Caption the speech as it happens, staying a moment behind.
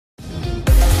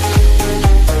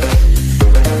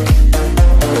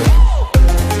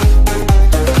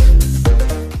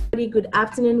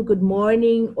afternoon, good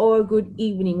morning, or good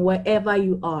evening, wherever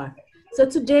you are. So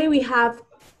today we have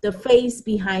the face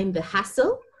behind the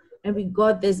hustle, and we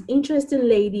got this interesting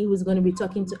lady who's going to be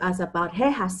talking to us about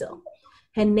her hustle.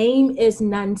 Her name is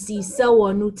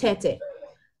Seawornoo Tetteh,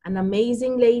 an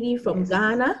amazing lady from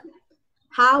Ghana.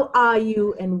 How are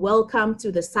you? And welcome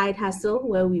to the Side Hustle,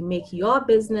 where we make your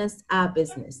business our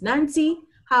business. Nancy,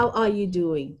 how are you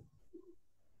doing?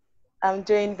 I'm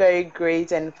doing very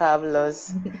great and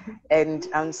fabulous, and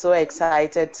I'm so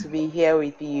excited to be here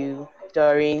with you,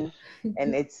 Doreen,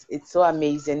 and it's so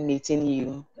amazing meeting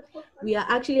you. We are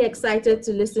actually excited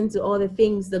to listen to all the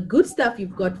things, the good stuff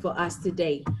you've got for us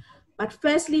today. But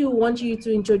firstly, we want you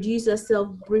to introduce yourself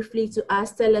briefly to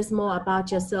us. Tell us more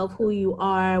about yourself, who you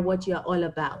are, what you're all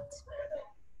about.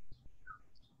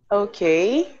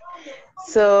 Okay,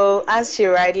 so as she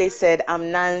rightly said,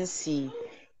 I'm Nancy.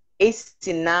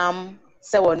 Esinam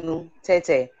Seawornoo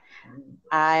Tetteh.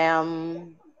 I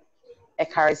am a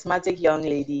charismatic young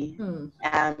lady.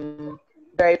 I'm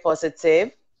very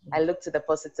positive. I look to the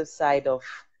positive side of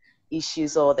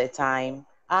issues all the time.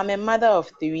 I'm a mother of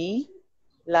 3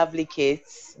 lovely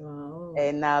kids. Wow.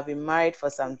 And I've been married for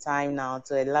some time now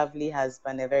to a lovely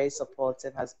husband, a very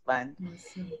supportive husband.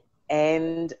 Awesome.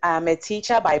 And I'm a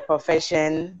teacher by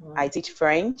profession. Wow. I teach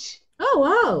French. Oh,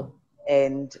 wow.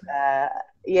 And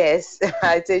yes,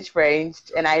 I teach French,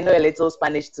 and I know a little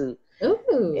Spanish too.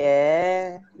 Ooh.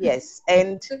 Yeah, yes.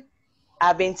 And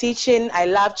I've been teaching. I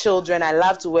love children. I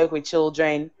love to work with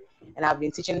children. And I've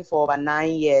been teaching for over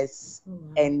 9 years.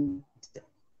 And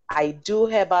I do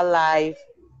Herbalife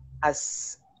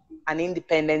as an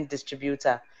independent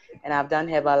distributor. And I've done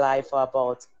Herbalife for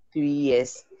about 3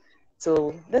 years.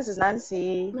 So this is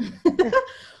Nancy.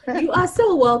 You are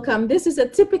so welcome. This is a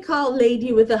typical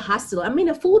lady with a hustle. I mean,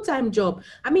 a full-time job.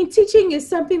 I mean, teaching is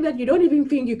something that you don't even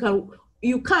think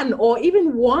you can or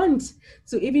even want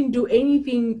to even do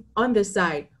anything on the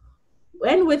side.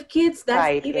 And with kids, that's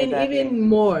Right, even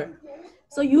more.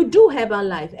 So you do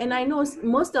Herbalife. And I know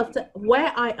most of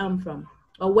where I am from,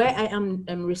 or where I am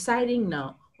residing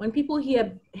now, when people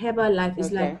hear Herbalife,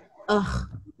 it's like, ugh,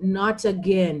 not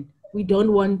again. We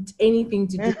don't want anything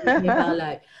to do with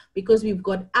Herbalife, because we've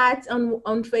got ads on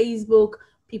Facebook,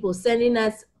 people sending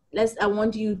us, I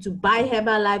want you to buy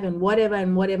Herbalife and whatever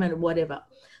and whatever and whatever.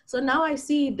 So now I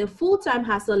see the full-time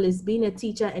hustle is being a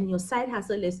teacher, and your side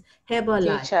hustle is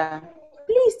Herbalife. Teacher.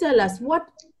 Please tell us what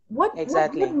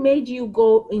made you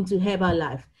go into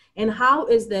Herbalife, and how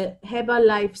is the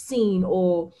Herbalife scene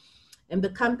and the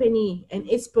company and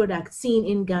its product seen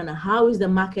in Ghana? How is the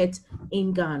market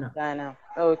in Ghana? Ghana.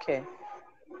 Okay.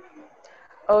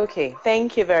 Okay.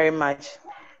 Thank you very much.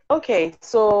 Okay.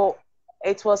 So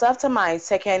it was after my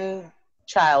second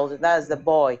child, that's the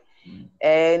boy,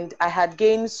 and I had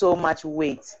gained so much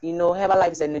weight. You know,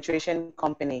 Herbalife is a nutrition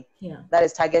company that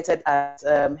is targeted at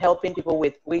helping people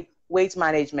with weight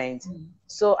management.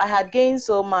 So I had gained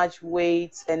so much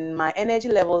weight, and my energy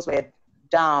levels were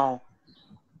down.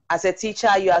 As a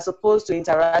teacher, you are supposed to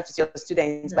interact with your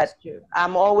students, but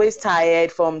I'm always tired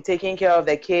from taking care of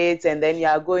the kids, and then you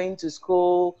are going to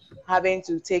school, having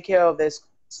to take care of the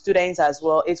students as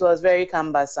well. It was very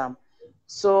cumbersome.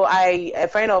 So a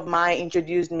friend of mine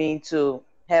introduced me to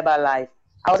Herbalife.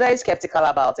 I was very skeptical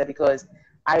about it because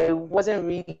I wasn't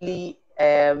really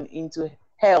into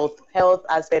health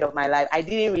aspect of my life. I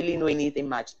didn't really know anything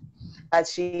much, but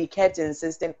she kept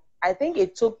insisting. I think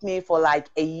it took me for like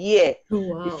a year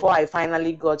before I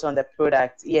finally got on the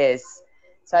product. Yes.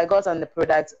 So I got on the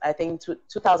product, I think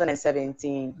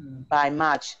 2017 by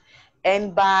March.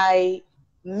 And by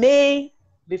May,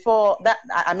 before that,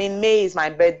 I mean, May is my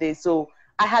birthday. So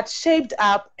I had shaped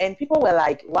up, and people were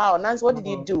like, wow, Nance, what did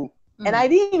you do? And I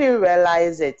didn't even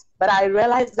realize it, but I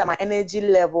realized that my energy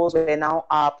levels were now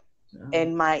up,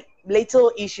 and my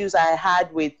little issues I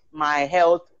had with my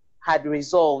health had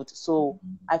resolved. So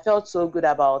I felt so good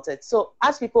about it. So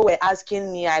as people were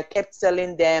asking me, I kept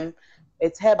telling them,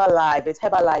 it's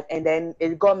Herbalife, and then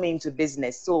it got me into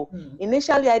business. So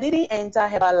initially I didn't enter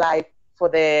Herbalife for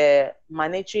the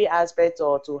monetary aspect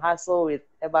or to hustle with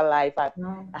Herbalife. I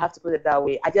have to put it that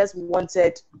way. I just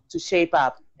wanted to shape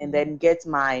up and then get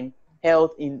my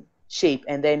health in shape,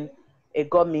 and then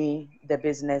it got me the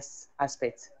business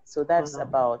aspect. So that's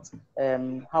about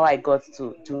how I got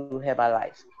to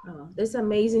Herbalife. Oh, that's an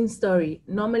amazing story.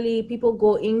 Normally, people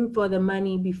go in for the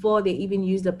money before they even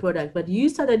use the product, but you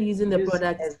started using the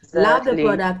product, love the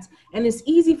product, and it's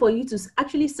easy for you to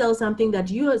actually sell something that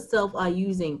you yourself are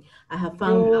using. I have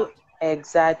found out.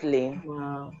 Exactly.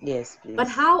 Wow. Yes, please. But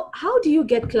how do you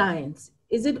get clients?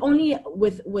 Is it only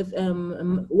with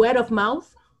word of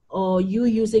mouth, or you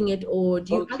using it, or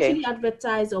do you Okay. actually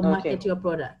advertise or Okay. market your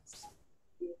products?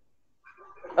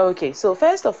 Okay, so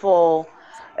first of all,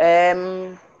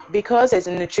 because it's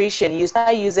nutrition, you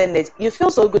start using it, you feel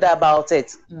so good about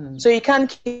it. So you can't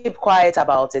keep quiet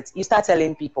about it. You start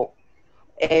telling people.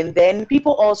 And then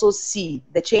people also see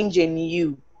the change in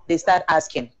you. They start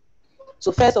asking.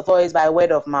 So first of all, it's by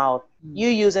word of mouth. You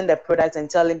using the product and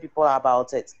telling people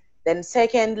about it. Then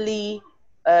secondly,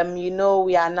 you know,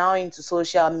 we are now into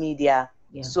social media.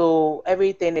 Yeah. So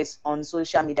everything is on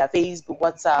social media, Facebook,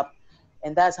 WhatsApp,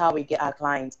 and that's how we get our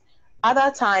clients.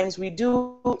 Other times we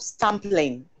do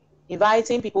sampling,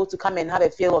 inviting people to come and have a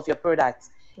feel of your product.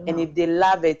 And if they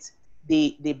love it,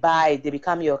 they buy it, they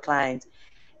become your client.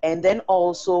 And then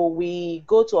also we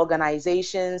go to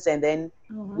organizations and then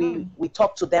we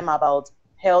talk to them about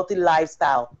healthy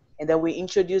lifestyle, and then we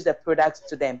introduce the products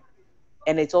to them.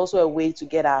 And it's also a way to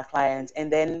get our clients.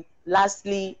 And then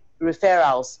lastly,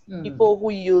 referrals. People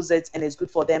who use it and it's good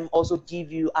for them also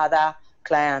give you other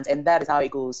clients, and that is how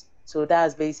it goes. So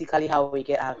that's basically how we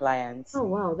get our clients. Oh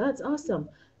wow, that's awesome.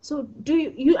 So do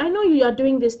you I know you are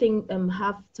doing this thing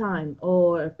half time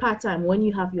or part time when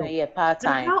you have your Yeah, part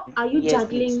time. How are you Yes,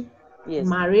 juggling yes.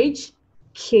 marriage,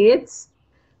 kids,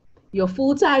 your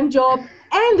full-time job,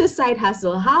 and the side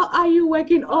hustle? How are you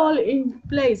working all in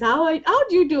place? How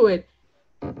do you do it?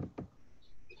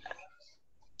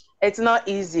 It's not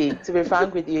easy, to be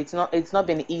frank with you. It's not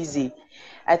been easy.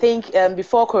 I think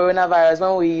before coronavirus,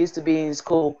 when we used to be in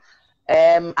school,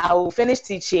 I will finish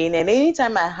teaching, and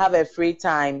anytime I have a free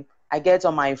time, I get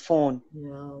on my phone.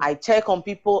 Yeah. I check on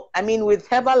people. I mean, with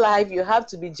Herbalife, you have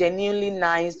to be genuinely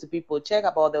nice to people, check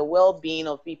about the well-being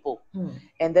of people.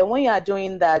 And then when you are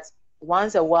doing that,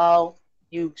 once a while,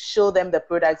 you show them the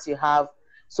products you have.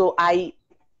 So I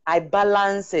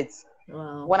balance it.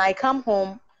 Wow. When I come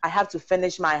home, I have to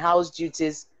finish my house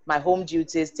duties, my home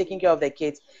duties, taking care of the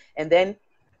kids. And then,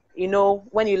 you know,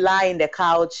 when you lie in the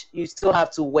couch, you still have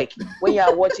to work. When you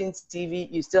are watching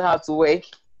TV, you still have to work.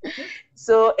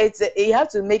 So you have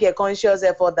to make a conscious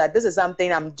effort that this is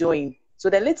something I'm doing. So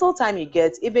the little time you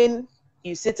get, even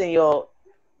you sit in your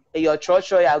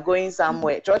church, or you are going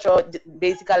somewhere. Church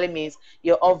basically means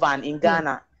your oven in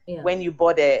Ghana. Yeah. When you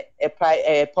board a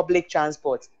public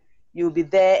transport, you'll be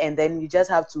there, and then you just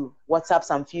have to WhatsApp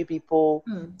some few people,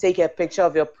 take a picture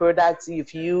of your products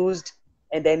you've used,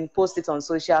 and then post it on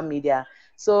social media.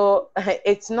 So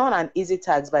it's not an easy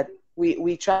task, but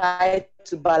we try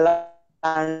to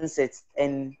balance it,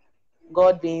 and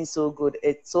God being so good,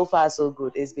 it's so far so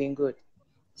good. It's been good.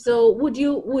 So would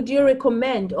you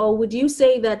recommend, or would you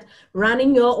say that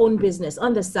running your own business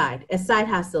on the side, a side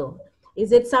hustle,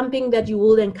 is it something that you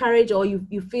will encourage, or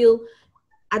you feel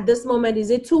at this moment, is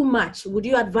it too much? Would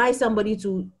you advise somebody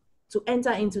to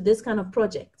enter into this kind of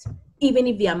project, even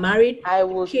if they are married,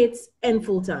 kids, and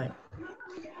full-time?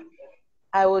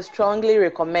 I would strongly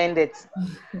recommend it.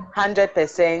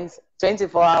 100%,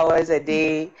 24 hours a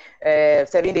day,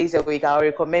 7 days a week. I'll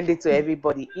recommend it to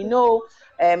everybody. You know,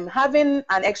 having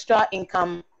an extra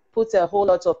income puts a whole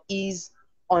lot of ease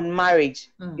on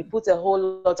marriage. It puts a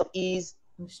whole lot of ease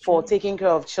for taking care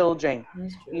of children.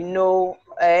 You know,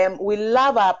 we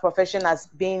love our profession as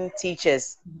being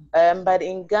teachers, but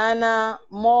in Ghana,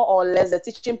 more or less, the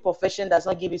teaching profession does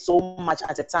not give you so much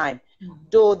at a time.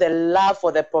 Though the love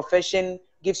for the profession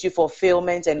gives you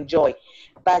fulfillment and joy,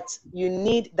 but you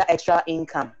need that extra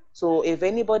income. So if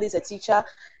anybody's a teacher,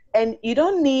 and you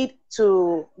don't need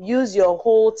to use your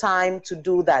whole time to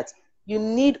do that, you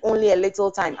need only a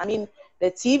little time. I mean, the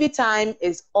TV time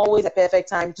is always a perfect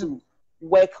time to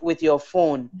work with your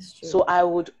phone. So I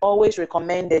would always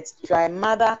recommend it. If you're a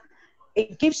mother,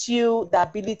 it gives you the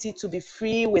ability to be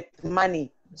free with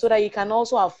money, so that you can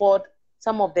also afford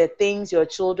some of the things your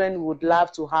children would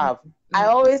love to have. I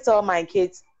always tell my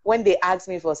kids, when they ask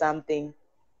me for something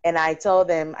and I tell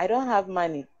them I don't have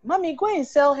money, Mommy, go and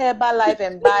sell Herbalife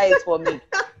and buy it for me.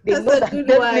 They know that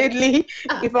definitely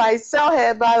if I sell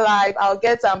Herbalife, I'll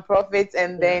get some profits,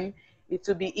 and then it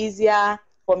will be easier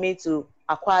for me to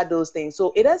acquire those things.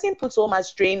 So it doesn't put so much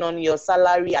strain on your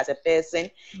salary as a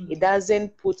person. It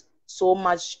doesn't put so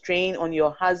much strain on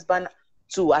your husband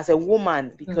too as a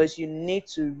woman, because you need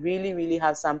to really, really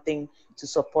have something to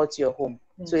support your home.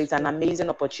 So it's an amazing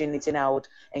opportunity, and I would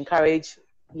encourage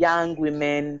young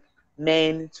women,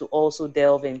 men to also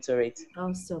delve into it.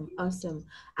 Awesome.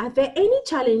 Are there any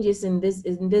challenges in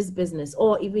this business,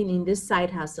 or even in this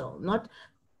side hustle? Not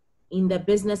in the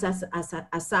business as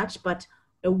such, but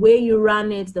the way you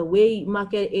run it, the way you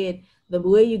market it, the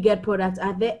way you get products.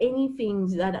 Are there any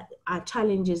things that are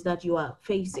challenges that you are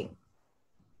facing?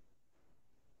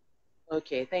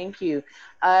 Okay, thank you.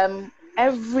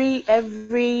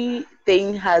 everything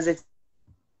has its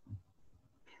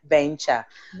venture.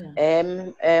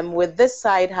 With this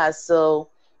side hustle,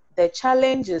 the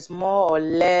challenge is more or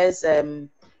less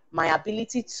my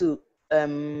ability to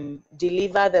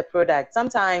deliver the product.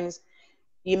 Sometimes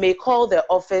you may call the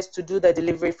office to do the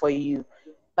delivery for you,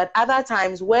 but other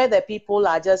times where the people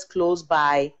are just close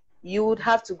by, you would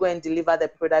have to go and deliver the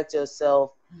product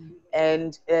yourself.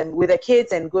 And with the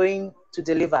kids and going to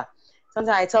deliver,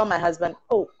 sometimes I tell my husband,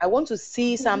 oh, I want to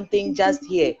see something just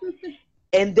here.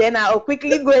 And then I'll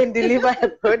quickly go and deliver a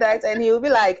product, and he'll be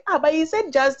like, but you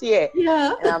said just here.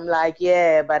 Yeah. And I'm like,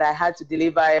 yeah, but I had to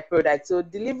deliver a product. So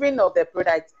delivering of the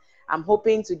product, I'm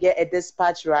hoping to get a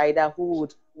dispatch rider who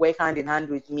would work hand in hand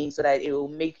with me so that it will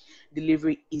make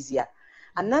delivery easier.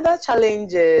 Another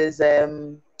challenge is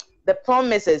the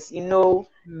promises.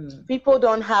 People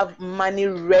don't have money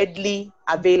readily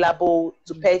available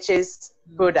to purchase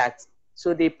products.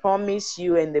 So they promise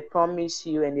you and they promise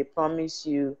you and they promise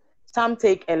you. Some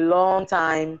take a long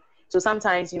time. So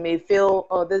sometimes you may feel,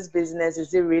 oh, this business,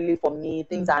 is it really for me?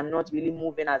 Things are not really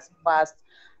moving as fast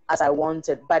as I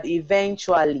wanted. But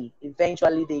eventually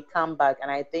they come back. And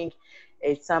I think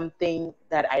it's something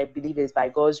that I believe is by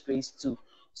God's grace too.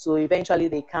 So eventually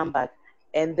they come back.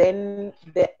 And then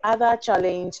the other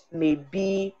challenge may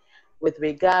be with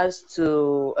regards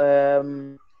to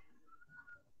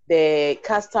the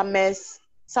customers.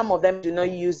 Some of them do not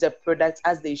use the product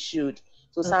as they should.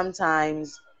 So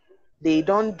sometimes they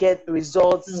don't get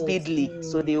results speedily.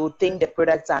 So they will think the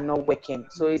products are not working.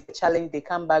 So it's a challenge. They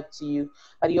come back to you,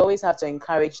 but you always have to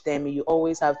encourage them. You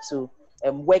always have to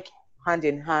work hand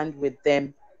in hand with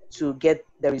them to get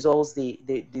the results they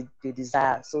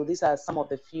desire. So these are some of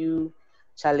the few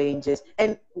challenges.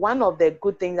 And one of the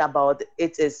good things about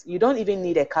it is you don't even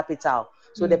need a capital.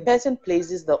 So the person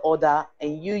places the order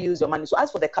and you use your money. So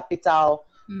as for the capital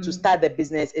to start the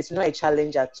business, it's not a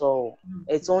challenge at all.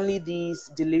 It's only these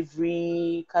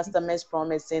delivery, customers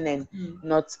promising and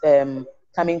not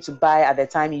coming to buy at the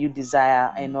time you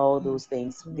desire and all those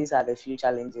things. These are the few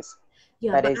challenges.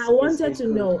 Yeah, but I wanted to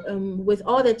know, with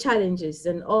all the challenges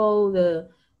and all the,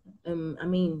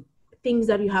 things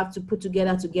that you have to put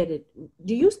together to get it,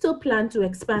 do you still plan to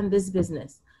expand this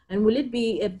business? And will it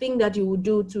be a thing that you would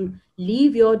do to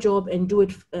leave your job and do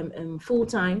it full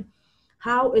time?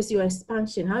 How is your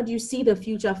expansion? How do you see the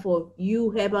future for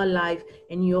you, Herbalife,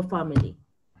 and your family?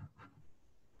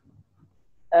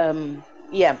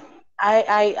 Yeah,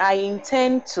 I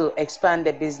intend to expand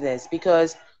the business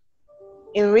because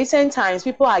in recent times,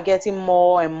 people are getting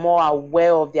more and more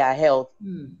aware of their health.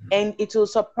 And it will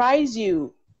surprise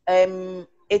you.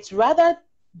 It's rather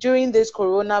during this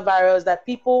coronavirus that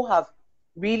people have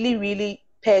really, really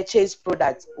purchased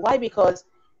products. Why? Because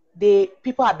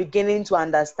people are beginning to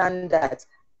understand that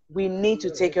we need to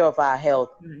take care of our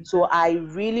health. So I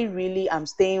really, really am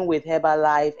staying with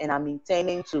Herbalife and I'm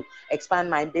intending to expand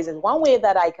my business. One way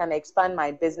that I can expand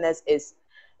my business is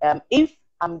if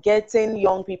I'm getting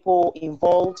young people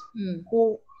involved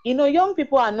who, young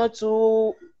people are not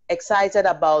too excited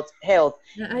about health.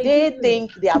 They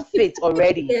think they are fit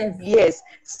already. Yes.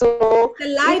 So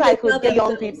if I could get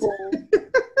young people,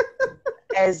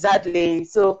 exactly.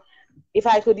 So if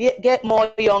I could get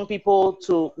more young people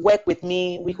to work with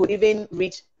me, we could even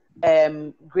reach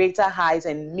greater heights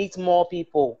and meet more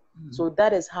people. So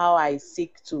that is how I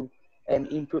seek to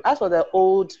improve. As for the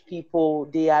old people,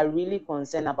 they are really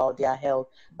concerned about their health.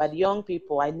 But young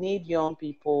people, I need young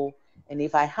people. And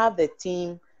if I have the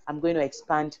team, I'm going to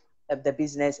expand the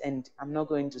business and I'm not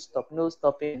going to stop. No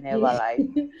stopping in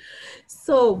Herbalife.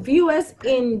 So viewers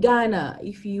in Ghana,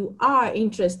 if you are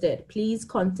interested, please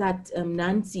contact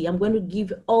Nancy. I'm going to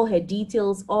give all her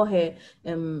details, all her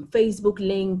Facebook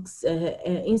links,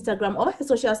 Instagram, all her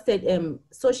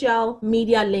social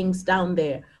media links down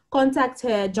there. Contact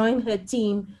her, join her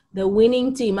team, the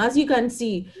winning team. As you can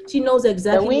see, she knows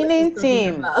exactly the winning what she's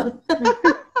team. About.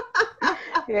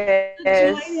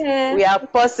 Yes, we are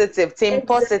positive, team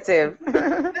positive.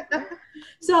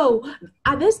 So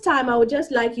at this time, I would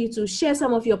just like you to share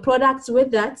some of your products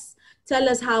with us. Tell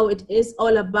us how it is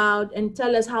all about and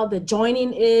tell us how the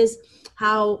joining is,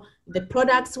 how the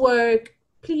products work.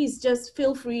 Please just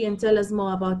feel free and tell us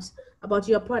more about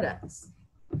your products.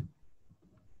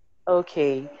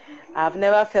 Okay, I've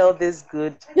never felt this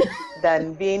good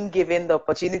than being given the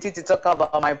opportunity to talk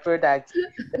about my product,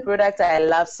 the product I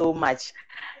love so much.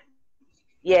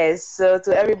 Yes, so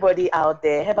to everybody out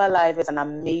there, Herbalife is an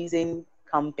amazing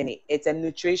company. It's a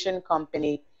nutrition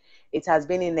company. It has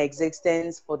been in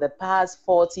existence for the past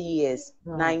 40 years,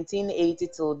 1980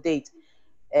 till date.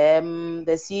 The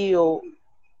CEO,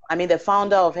 the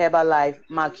founder of Herbalife,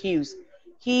 Mark Hughes,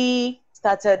 he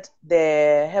started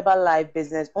the Herbalife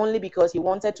business only because he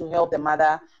wanted to help the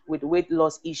mother with weight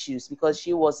loss issues, because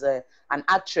she was an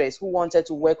actress who wanted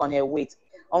to work on her weight.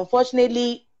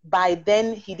 Unfortunately, by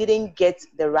then he didn't get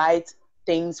the right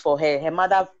things for her. Her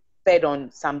mother fed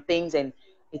on some things and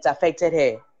it affected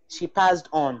her. She passed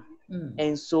on.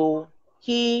 And so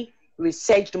he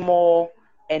researched more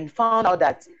and found out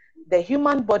that the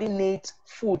human body needs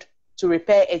food to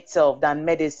repair itself than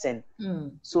medicine.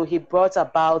 So he brought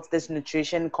about this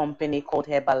nutrition company called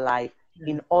Herbalife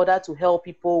in order to help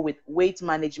people with weight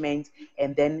management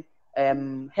and then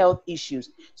health issues.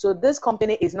 So this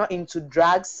company is not into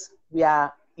drugs, we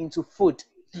are into food.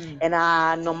 And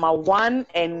our number one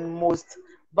and most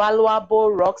valuable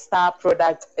rockstar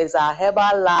product is our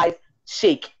Herbalife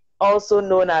shake, also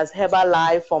known as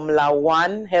Herbalife Formula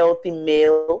 1 Healthy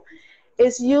Meal.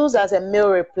 It's used as a meal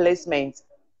replacement.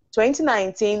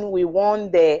 2019, we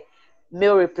won the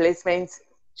meal replacement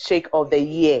shake of the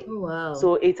year. Oh, wow.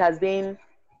 So it has been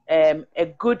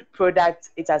a good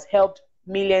product. It has helped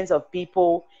millions of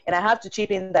people. And I have to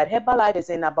chip in that Herbalife is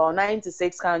in about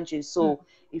 96 countries. So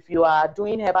if you are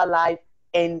doing Herbalife,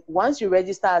 and once you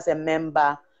register as a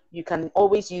member, you can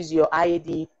always use your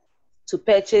ID to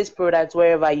purchase products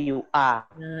wherever you are.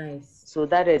 Nice. So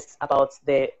that is about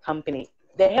the company.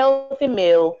 The healthy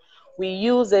meal, we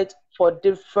use it for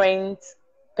different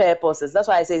purposes. That's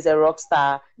why I say it's a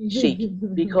rockstar shake.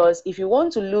 Because if you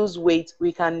want to lose weight,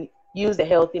 we can use the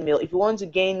healthy meal. If you want to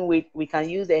gain weight, we can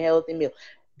use the healthy meal.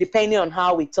 Depending on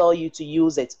how we tell you to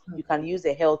use it, you can use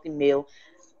the healthy meal.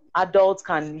 Adults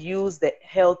can use the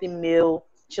healthy meal.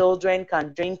 Children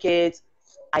can drink it.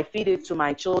 I feed it to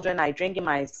my children. I drink it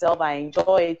myself. I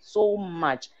enjoy it so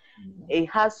much. It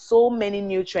has so many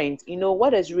nutrients. You know,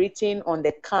 what is written on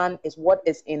the can is what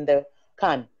is in the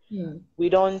can. We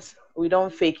don't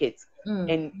fake it.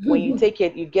 And when you take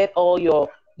it, you get all your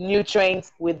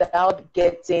nutrients without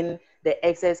getting the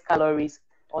excess calories.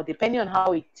 Or depending on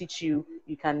how we teach you,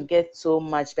 you can get so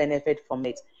much benefit from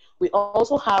it. We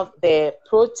also have the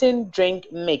protein drink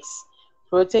mix.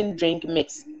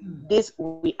 This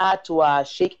we add to our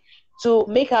shake to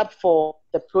make up for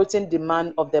the protein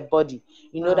demand of the body.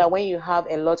 You know that when you have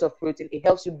a lot of protein, it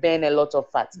helps you burn a lot of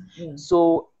fat.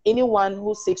 So anyone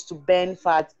who seeks to burn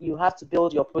fat, you have to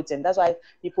build your protein. That's why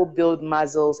people build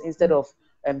muscles instead of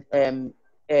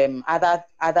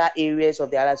other areas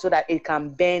of their life, so that it can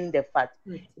burn the fat.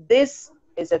 This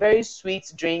is a very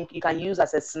sweet drink. You can use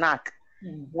as a snack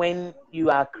when you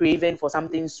are craving for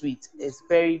something sweet. It's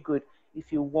very good.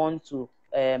 If you want to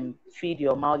feed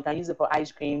your mouth, you can use it for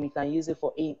ice cream, you can use it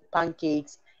for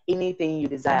pancakes, anything you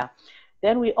desire.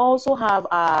 Then we also have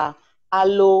our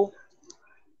aloe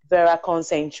vera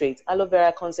concentrate. Aloe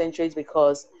vera concentrate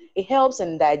because it helps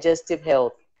in digestive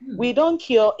health. We don't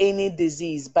cure any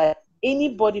disease, but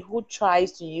anybody who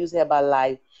tries to use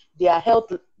Herbalife, their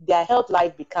health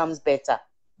life becomes better.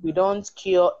 We don't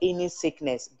cure any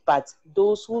sickness, but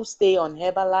those who stay on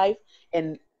Herbalife,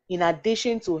 and in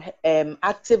addition to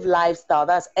active lifestyle,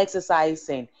 that's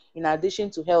exercising, in addition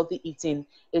to healthy eating,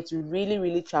 it really,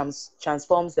 really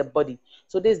transforms the body.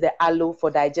 So this is the aloe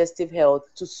for digestive health,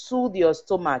 to soothe your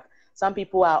stomach. Some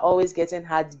people are always getting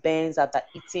heartburns after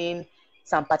eating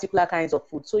some particular kinds of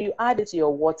food. So you add it to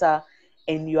your water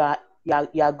and you are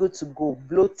good to go.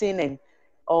 Bloating and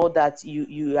all that,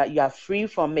 you are free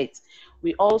from it.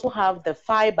 We also have the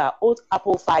fiber, oat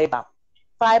apple fiber.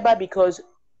 Fiber because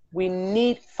we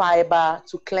need fiber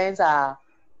to cleanse our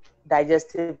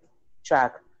digestive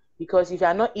tract. Because if you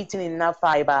are not eating enough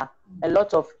fiber, a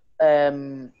lot of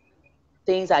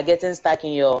things are getting stuck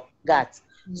in your gut.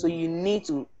 So you need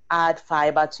to add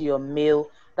fiber to your meal.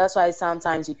 That's why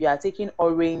sometimes if you are taking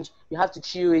orange, you have to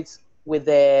chew it with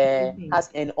the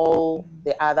husk and all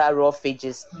the other raw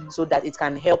phages so that it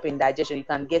can help in digestion. You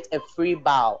can get a free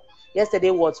bowl.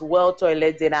 Yesterday was World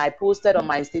Toilet Day and I posted on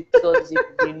my status,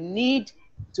 if you need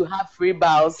to have free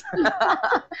bowels,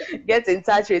 get in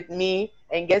touch with me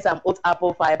and get some oat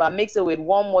apple fiber. Mix it with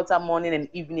warm water morning and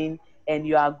evening, and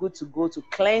you are good to go to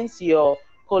cleanse your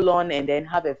colon and then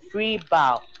have a free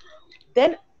bowl.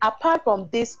 Then apart from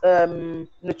this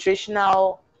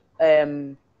nutritional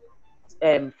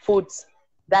foods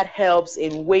that helps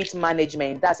in weight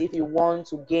management, that's if you want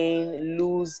to gain,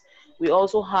 lose, we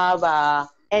also have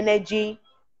energy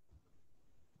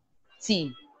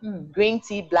tea. Green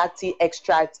tea, black tea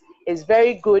extract is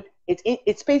very good.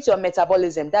 It speeds your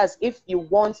metabolism. That's if you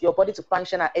want your body to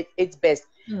function at its best.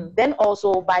 Then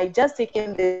also by just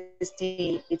taking this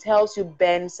tea, it helps you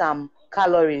burn some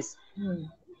calories.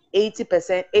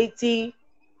 80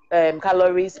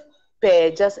 calories per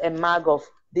just a mug of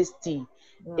this tea.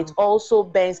 It also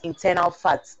burns internal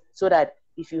fats so that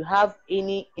if you have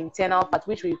any internal fat,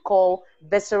 which we call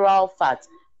visceral fat,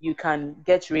 you can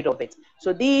get rid of it.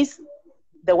 So these,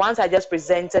 the ones I just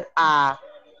presented, are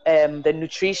the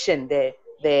nutrition,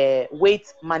 the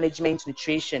weight management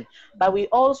nutrition. But we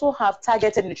also have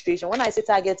targeted nutrition. When I say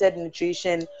targeted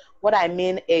nutrition, what I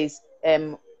mean is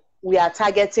we are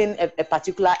targeting a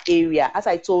particular area. As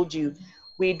I told you,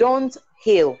 we don't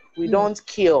heal, we don't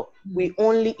cure, we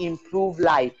only improve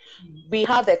life. We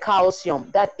have the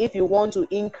calcium, that if you want to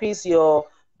increase your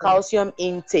calcium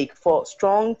intake for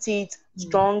strong teeth,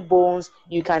 strong bones,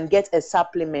 you can get a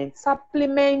supplement.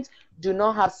 Supplements do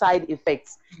not have side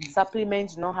effects.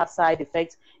 Supplements do not have side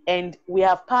effects. And we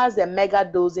have passed the mega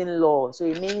dosing law. So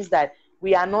it means that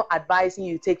we are not advising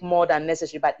you take more than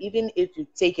necessary, but even if you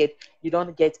take it, you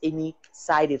don't get any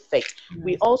side effects.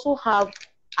 We also have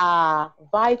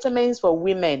vitamins for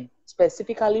women,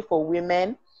 specifically for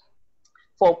women,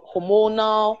 for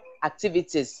hormonal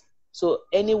activities. So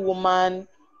any woman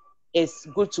is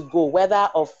good to go, whether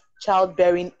of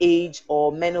childbearing age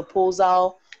or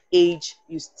menopausal age.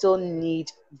 You still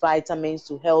need vitamins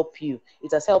to help you.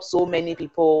 It has helped so many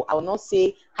people. I will not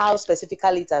say how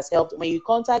specifically it has helped. When you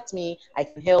contact me, I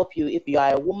can help you if you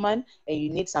are a woman and you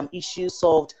need some issues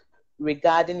solved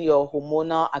regarding your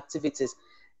hormonal activities.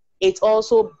 It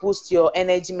also boosts your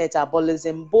energy,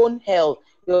 metabolism, bone health,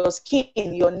 your skin,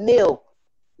 your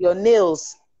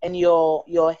nails, and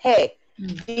your hair.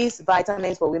 These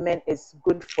vitamins for women is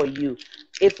good for you.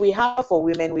 If we have for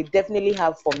women, we definitely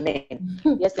have for men.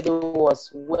 Yesterday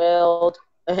was World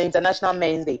International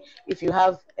Men's Day. If you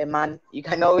have a man, you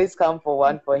can always come for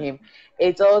one for him.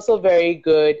 It's also very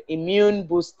good. Immune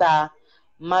booster,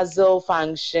 muscle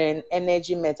function,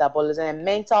 energy, metabolism, and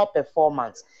mental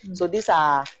performance. So these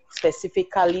are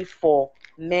specifically for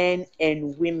men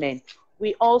and women.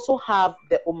 We also have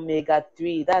the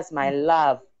omega-3. That's my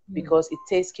love, because it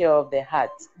takes care of the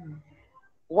heart.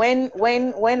 When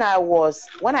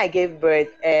I gave birth,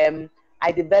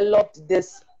 I developed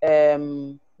this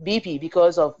BP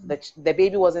because of the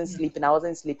baby wasn't sleeping. I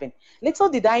wasn't sleeping. Little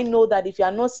did I know that if you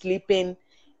are not sleeping,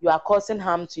 you are causing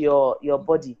harm to your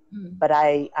body. But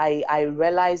I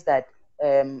realized that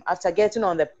after getting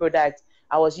on the product,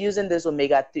 I was using this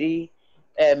omega-3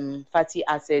 fatty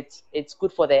acids. It's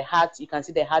good for the heart. You can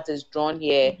see the heart is drawn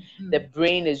here, the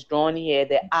brain is drawn here,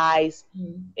 the eyes.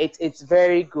 It's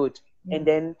very good. And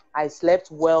then I slept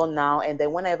well now, and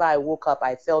then whenever I woke up,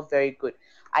 I felt very good.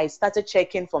 I started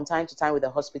checking from time to time with the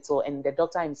hospital, and the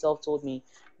doctor himself told me,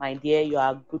 my dear, you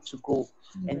are good to go.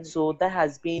 And so that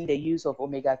has been the use of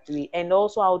omega-3. And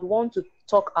also I would want to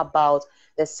talk about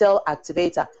the cell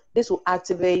activator. This will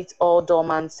activate all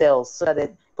dormant cells so that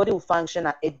the body will function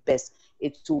at its best.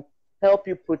 It will help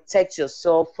you protect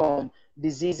yourself from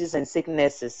diseases and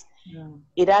sicknesses.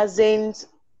 It doesn't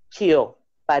cure,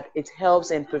 but it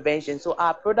helps in prevention. So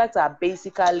our products are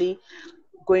basically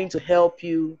going to help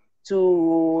you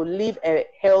to live a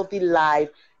healthy life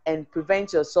and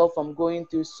prevent yourself from going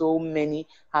through so many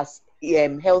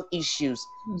health issues,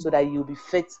 so that you'll be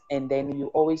fit and then you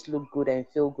always look good and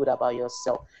feel good about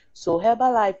yourself. So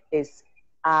Herbalife is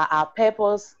our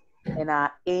purpose, and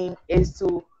our aim is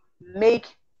to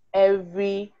make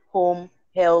every home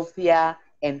healthier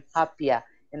and happier,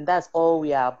 and that's all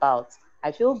we are about.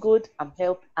 I feel good, I'm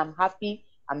happy,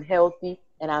 I'm healthy,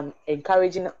 and I'm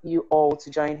encouraging you all to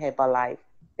join Herbalife.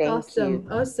 Thank you.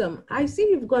 Awesome. I see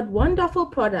you've got wonderful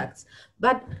products,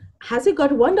 but has it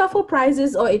got wonderful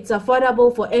prices, or it's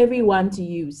affordable for everyone to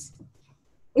use?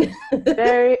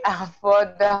 Very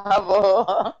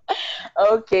affordable.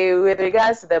 Okay, with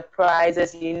regards to the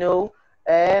prices,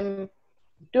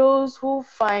 those who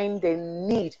find the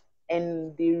need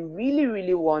and they really,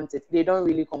 really want it, they don't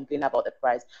really complain about the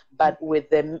price. But with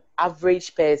the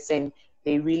average person,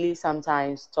 they really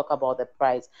sometimes talk about the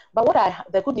price. But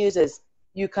the good news is,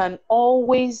 you can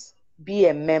always be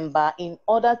a member in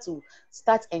order to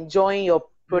start enjoying your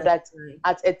product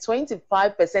at a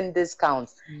 25% discount,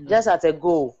 just at a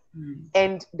go.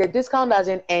 And the discount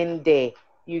doesn't end there.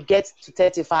 You get to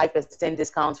 35%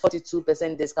 discount,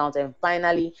 42% discount, and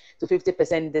finally to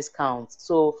 50% discount.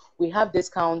 So we have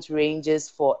discount ranges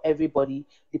for everybody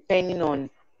depending on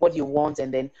what you want.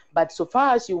 But so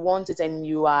far as you want it and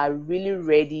you are really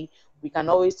ready, we can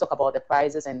always talk about the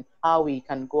prices and how we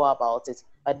can go about it.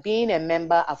 But being a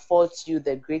member affords you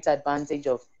the great advantage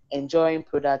of enjoying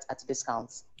products at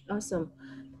discounts. Awesome.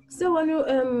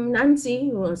 Seawornoo,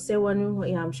 Nancy, or Seawornoo,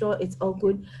 yeah, I'm sure it's all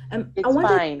good. It's I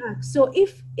wanted fine. to ask, so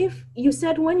if you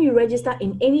said when you register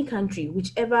in any country,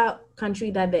 whichever country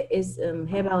that there is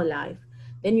Herbalife,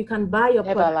 then you can buy your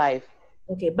Herbalife.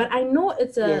 Okay, but I know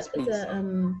it's a Yes,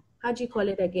 how do you call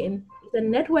it again? it's a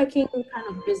networking kind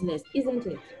of business, isn't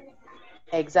it?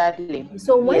 Exactly.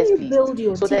 So when Yes, you please. build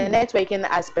your So the team, networking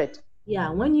aspect. yeah,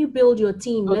 when you build your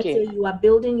team, let's say Okay. you are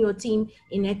building your team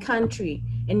in a country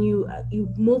and you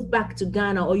move back to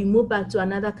Ghana or you move back to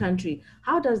another country,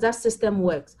 how does that system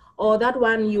work? Or that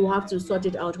one you have to sort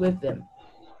it out with them?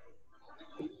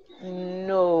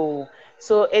 No.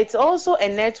 So it's also a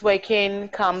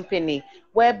networking company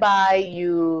whereby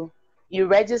you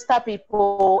register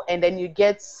people and then you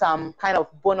get some kind of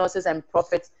bonuses and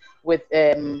profits with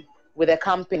a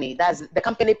company. That's the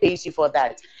company pays you for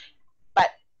that.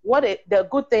 But the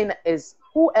good thing is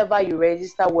whoever you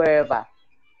register wherever,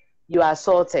 you are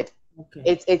sorted.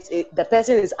 Okay. The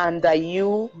person is under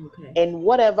you, Okay. and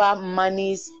whatever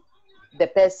monies the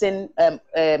person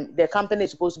the company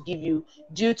is supposed to give you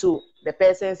due to the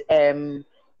person's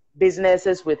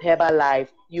businesses with Herbalife,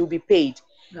 you'll be paid.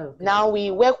 Okay. Now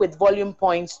we work with volume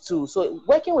points too. So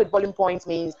working with volume points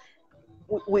means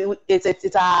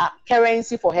it's our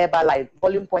currency for Herbalife.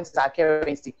 Volume points is our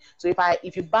currency. So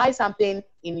if you buy something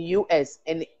in US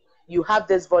and you have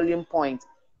this volume point,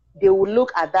 they will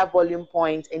look at that volume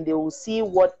point and they will see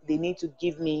what they need to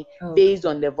give me based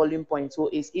on the volume point. So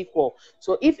it's equal.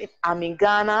 So if I'm in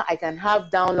Ghana, I can have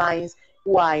downlines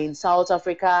who are in South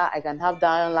Africa, I can have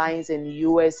downlines in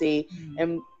USA,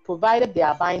 and provided they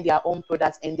are buying their own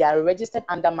products and they are registered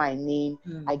under my name,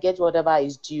 I get whatever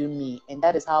is due me. And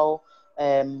that is how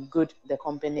good the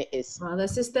company is. Well, the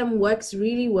system works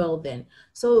really well then.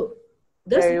 So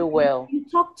this, very well. You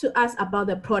talked to us about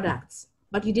the products,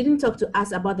 but you didn't talk to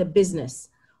us about the business.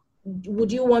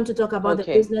 Would you want to talk about the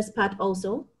business part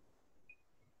also?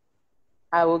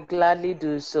 I will gladly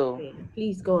do so. Okay,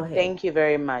 please go ahead. Thank you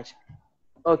very much.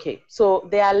 Okay, so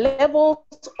there are levels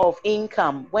of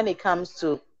income when it comes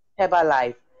to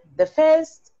Herbalife. The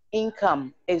first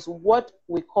income is what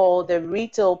we call the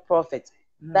retail profit.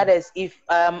 That is, if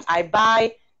I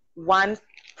buy one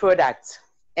product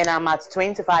and I'm at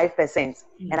 25%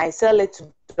 and I sell it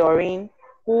to Doreen,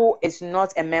 who is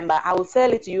not a member, I will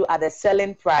sell it to you at the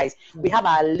selling price. We have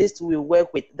our list we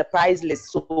work with, the price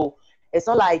list. So it's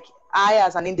not like I,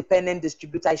 as an independent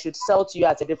distributor, I should sell to you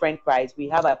at a different price. We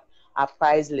have a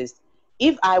price list.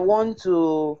 If I want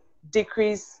to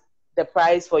decrease the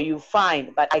price for you,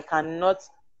 fine, but I cannot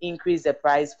increase the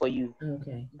price for you.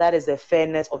 Okay. That is the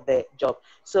fairness of the job.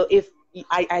 So if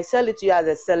I sell it to you as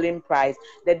a selling price,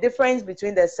 the difference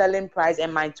between the selling price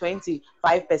and my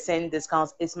 25%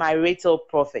 discount is my retail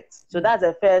profit. So that's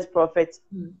the first profit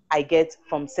I get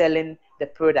from selling the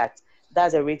product.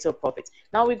 That's a retail profit.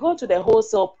 Now we go to the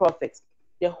wholesale profit.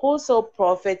 The wholesale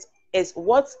profit is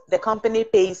what the company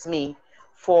pays me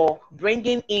for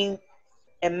bringing in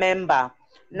a member.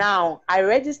 Now I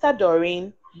register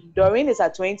Doreen. Doreen is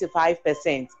at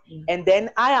 25%, and then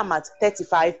I am at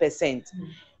 35%.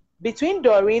 Between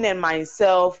Doreen and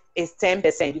myself is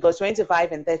 10%, because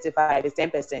 25 and 35 is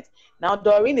 10%. Now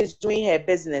Doreen is doing her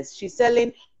business. She's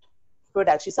selling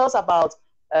products. She sells about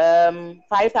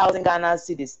 5,000 Ghana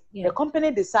cedis. The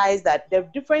company decides that the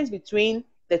difference between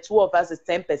the two of us is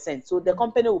 10%. So the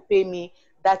company will pay me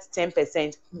that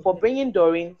 10% for bringing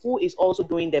Doreen, who is also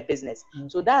doing the business.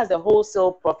 So that's the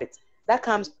wholesale profit. That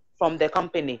comes from the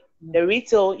company. The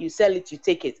retail, you sell it, you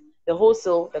take it. The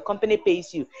wholesale, the company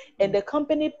pays you. And the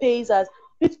company pays us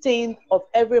 15th of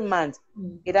every month.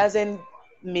 It doesn't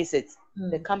miss it.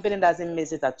 The company doesn't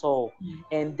miss it at all.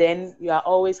 And then you are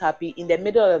always happy. In the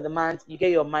middle of the month, you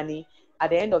get your money. At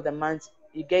the end of the month,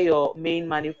 you get your main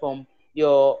money from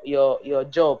your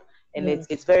job. And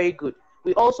it's very good.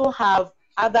 We also have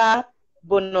other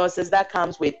bonuses that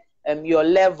comes with your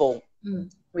level.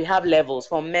 We have levels.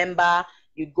 From member,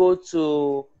 you go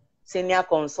to senior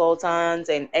consultants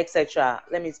and etc.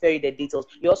 Let me spare you the details.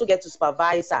 You also get to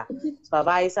supervisor.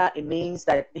 Supervisor, it means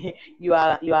that you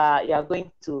are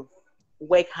going to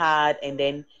work hard and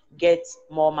then get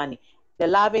more money. The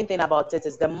loving thing about it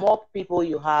is the more people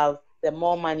you have, the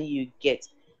more money you get.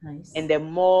 Nice. And the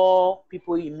more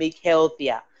people you make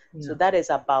healthier. So that is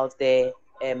about the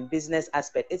business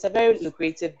aspect. It's a very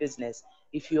lucrative business.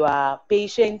 If you are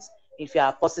patient, if you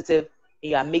are positive,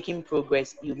 you are making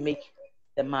progress, you make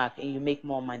the mark and you make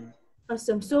more money.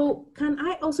 Awesome. So can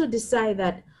I also decide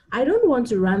that I don't want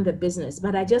to run the business,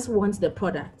 but I just want the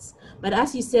products? But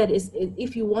as you said,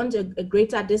 if you want a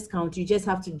greater discount, you just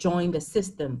have to join the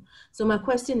system. So my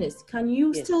question is, can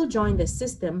you still join the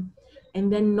system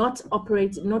and then not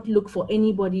look for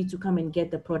anybody to come and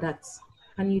get the products?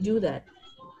 Can you do that?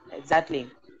 Exactly.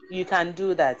 You can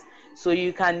do that. So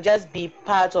you can just be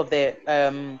part of the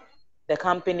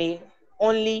company,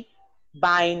 only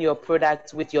buying your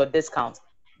products with your discount.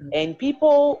 And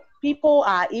people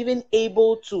are even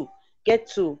able to get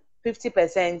to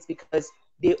 50% because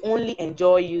they only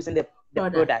enjoy using the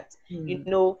product. You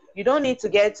know, you don't need to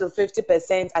get to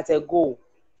 50% at a go.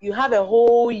 You have a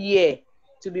whole year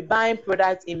to be buying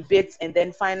products in bits, and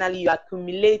then finally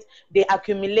they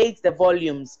accumulate the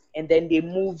volumes, and then they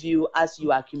move you as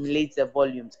you accumulate the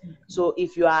volumes. So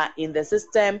if you are in the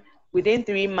system, within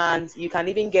 3 months, you can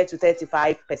even get to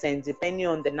 35%, depending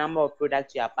on the number of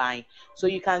products you are buying. So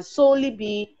you can solely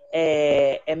be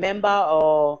a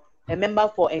member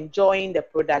for enjoying the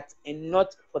product and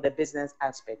not for the business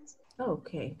aspect.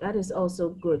 Okay, that is also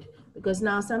good, because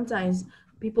now sometimes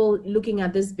people looking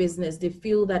at this business, they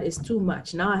feel that it's too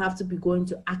much. Now I have to be going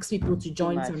to ask people to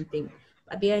join something,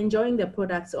 but they are enjoying the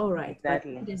products. All right,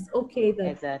 exactly. But it is okay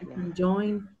that you can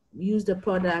join, use the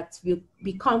products,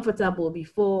 be comfortable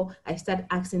before I start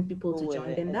asking people to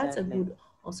join. Then that's a good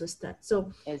also start.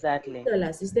 So tell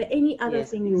us, is there any other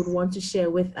thing you would want to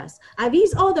share with us? Are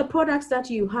these all the products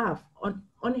that you have on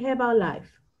Herbalife?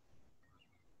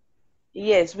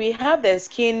 Yes, we have the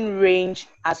skin range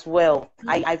as well.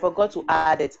 I forgot to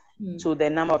add it to the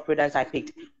number of products I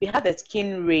picked. We have the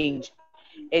skin range.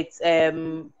 It's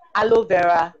aloe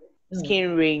vera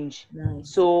skin range. Nice.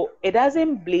 So it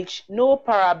doesn't bleach, no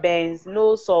parabens,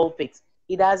 no sulfates.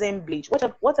 It doesn't bleach.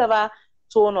 Whatever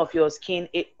tone of your skin,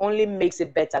 it only makes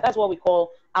it better. That's what we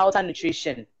call outer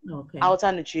nutrition. Okay.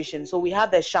 Outer nutrition. So we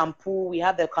have the shampoo, we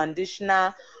have the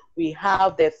conditioner, we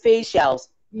have the facials.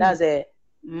 That's a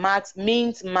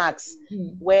mint max,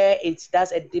 where it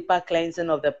does a deeper cleansing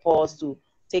of the pores to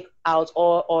take out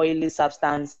all oily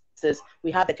substances.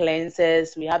 We have the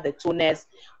cleansers, we have the toners,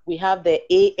 we have the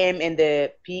AM and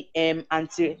the PM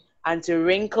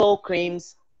anti-wrinkle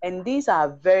creams, and these are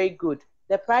very good.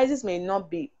 The prices may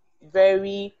not be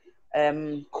very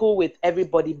cool with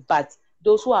everybody, but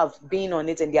those who have been on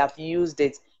it and they have used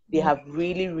it, they have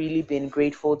really, really been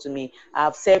grateful to me.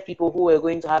 I've served people who were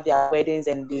going to have their weddings,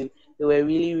 and they were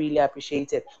really, really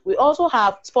appreciated. We also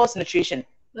have sports nutrition.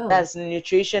 That's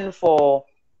nutrition for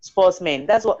sportsmen.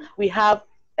 That's what we have.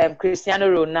 Cristiano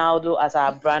Ronaldo as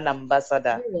our brand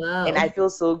ambassador. Wow. And I feel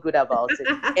so good about it.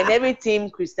 And every team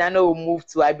Cristiano will move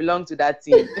to, I belong to that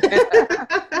team.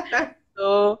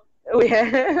 So we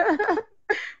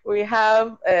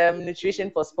have nutrition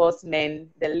for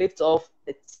sportsmen, the lift off,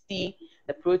 the tea,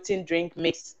 the protein drink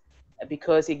mix,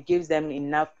 because it gives them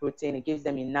enough protein, it gives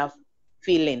them enough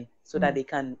feeling so that they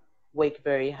can work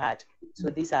very hard.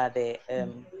 So these are the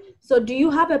so do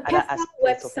you have a personal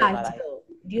website?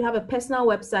 Do you have a personal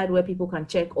website where people can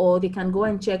check, or they can go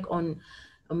and check on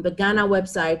the Ghana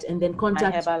website and then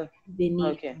contact you if they need?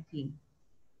 Okay.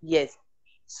 Yes.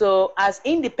 So as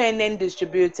independent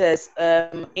distributors,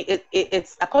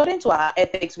 it's according to our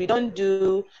ethics, we don't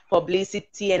do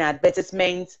publicity and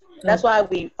advertisement. That's why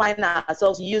we find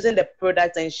ourselves using the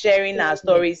products and sharing our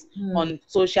stories on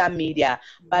social media.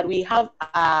 But we have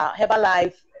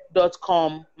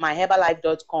Herbalife.com,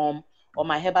 myherbalife.com, or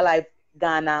my Herbalife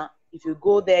Ghana. If you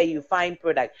go there, you find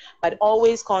product. But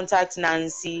always contact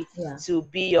Nancy to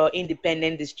be your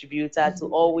independent distributor, to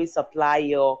always supply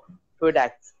your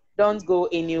products. Don't go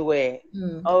anywhere.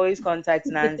 Always contact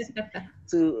Nancy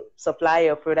to supply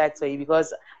your products for you,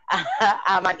 because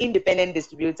I'm an independent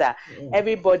distributor.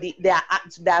 Everybody, there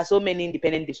are so many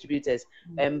independent distributors,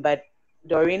 but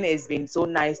Doreen has been so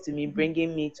nice to me,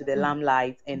 bringing me to the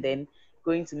limelight, and then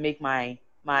going to make my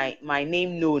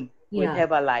name known with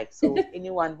Herbalife. So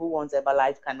anyone who wants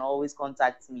Herbalife can always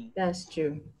contact me. That's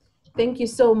true. Thank you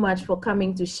so much for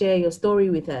coming to share your story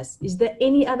with us. Is there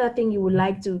any other thing you would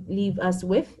like to leave us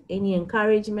with? Any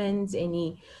encouragements,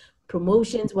 any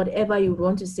promotions, whatever you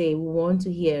want to say? We want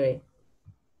to hear it.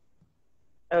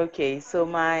 Okay, so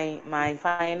my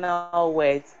final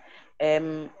words.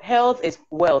 Health is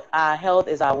wealth. Our health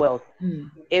is our wealth.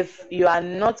 If you are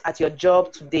not at your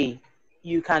job today,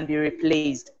 you can be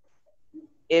replaced.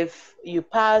 If you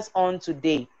pass on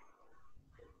today,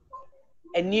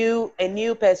 a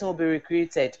new person will be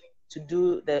recruited to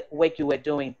do the work you were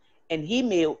doing, and he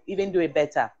may even do it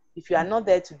better. If you are not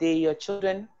there today, your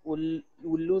children will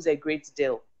lose a great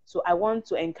deal. So I want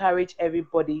to encourage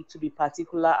everybody to be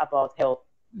particular about health.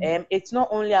 It's not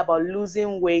only about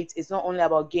losing weight, it's not only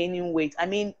about gaining weight. I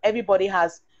mean, everybody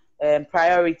has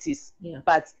priorities,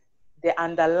 but the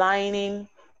underlying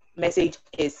message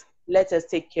is, let us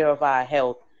take care of our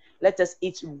health. Let us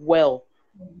eat well.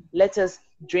 Let us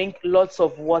drink lots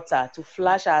of water to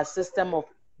flush our system of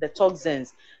the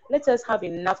toxins. Let us have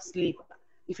enough sleep.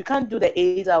 If you can't do the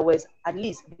 8 hours, at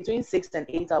least between 6 and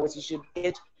 8 hours, you should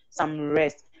get some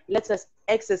rest. Let us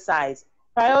exercise.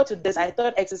 Prior to this, I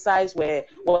thought exercise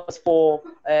was for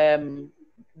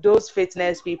those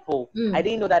fitness people. I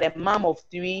didn't know that a mom of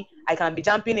 3 I can be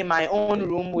jumping in my own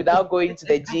room without going to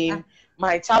the gym.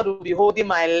 My child will be holding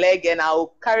my leg, and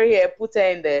I'll carry her, put her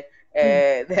in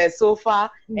the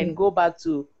sofa, and go back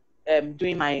to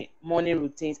doing my morning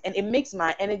routines. And it makes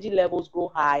my energy levels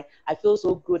go high. I feel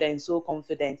so good and so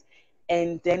confident.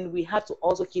 And then we have to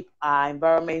also keep our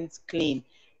environment clean,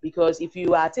 because if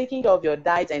you are taking care of your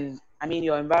diet, and I mean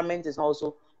your environment is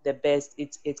also the best,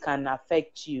 it can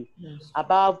affect you. Yes.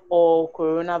 Above all,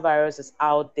 coronavirus is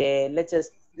out there. Let us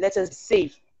be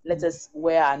safe. Let us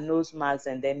wear our nose masks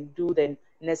and then do the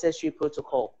necessary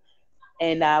protocol.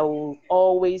 And I will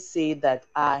always say that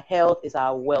our health is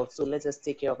our wealth. So let us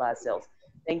take care of ourselves.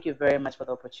 Thank you very much for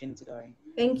the opportunity, Doreen.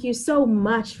 Thank you so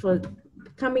much for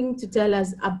coming to tell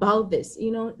us about this.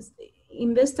 You know,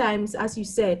 in these times, as you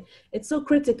said, it's so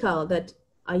critical that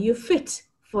are you fit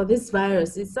for this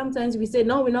virus? Sometimes we say,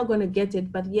 no, we're not going to get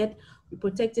it, but yet we're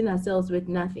protecting ourselves with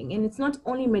nothing. And it's not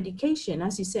only medication,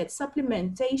 as you said,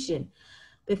 supplementation.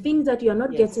 The things that you're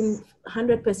not getting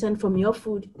 100% from your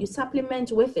food, you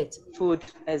supplement with it. Food,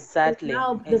 exactly.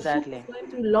 Now the food is going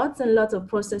through lots and lots of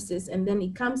processes, and then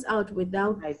it comes out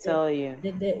without, I tell you,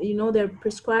 the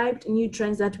prescribed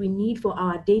nutrients that we need for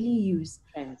our daily use.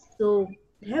 So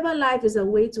Herbalife is a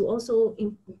way to also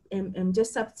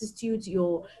just substitute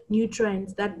your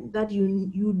nutrients that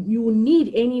you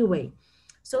need anyway.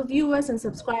 So viewers and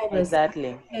subscribers,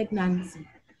 heard Nancy,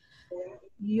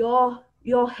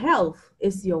 your health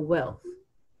is your wealth.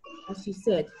 As you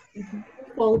said, if you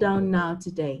fall down now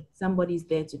today, somebody's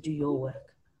there to do your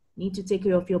work. You need to take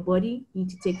care of your body, you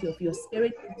need to take care of your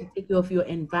spirit, you need to take care of your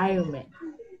environment.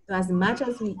 So as much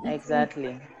as we eat,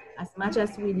 as much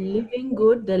as we're living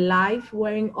good, the life,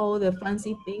 wearing all the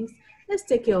fancy things, let's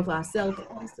take care of ourselves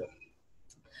also.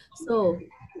 So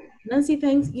Nancy,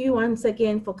 thank you once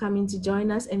again for coming to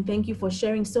join us, and thank you for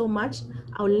sharing so much.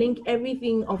 I'll link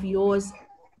everything of yours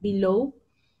below.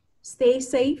 Stay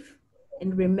safe,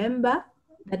 and remember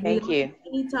that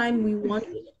anytime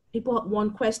people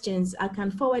want questions, I can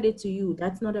forward it to you.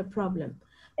 That's not a problem.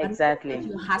 But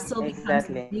your hustle becomes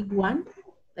a big one,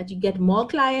 that you get more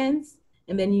clients,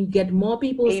 and then you get more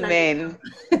people. Amen.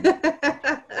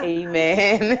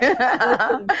 Amen.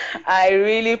 I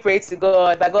really pray to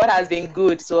God, but God has been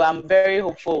good, so I'm very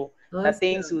hopeful that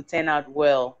things will turn out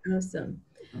well. Awesome.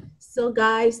 So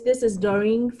guys, this is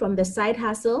Doreen from The Side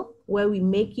Hustle, where we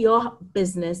make your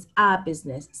business our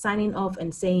business. Signing off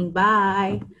and saying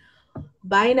bye.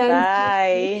 Bye,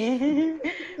 Nancy.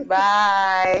 Bye.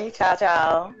 Bye. Ciao,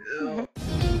 ciao.